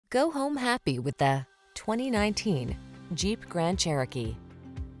Go home happy with the 2019 Jeep Grand Cherokee.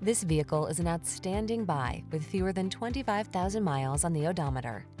 This vehicle is an outstanding buy with fewer than 25,000 miles on the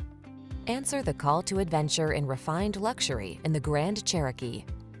odometer. Answer the call to adventure in refined luxury in the Grand Cherokee.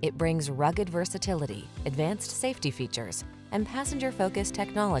 It brings rugged versatility, advanced safety features, and passenger-focused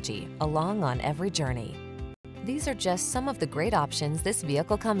technology along on every journey. These are just some of the great options this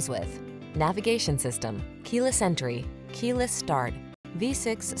vehicle comes with: navigation system, keyless entry, keyless start,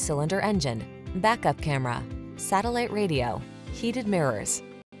 V6 cylinder engine, backup camera, satellite radio, heated mirrors,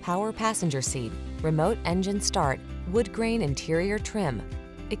 power passenger seat, remote engine start, wood grain interior trim.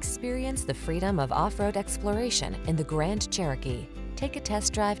 Experience the freedom of off-road exploration in the Grand Cherokee. Take a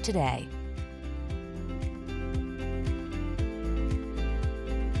test drive today.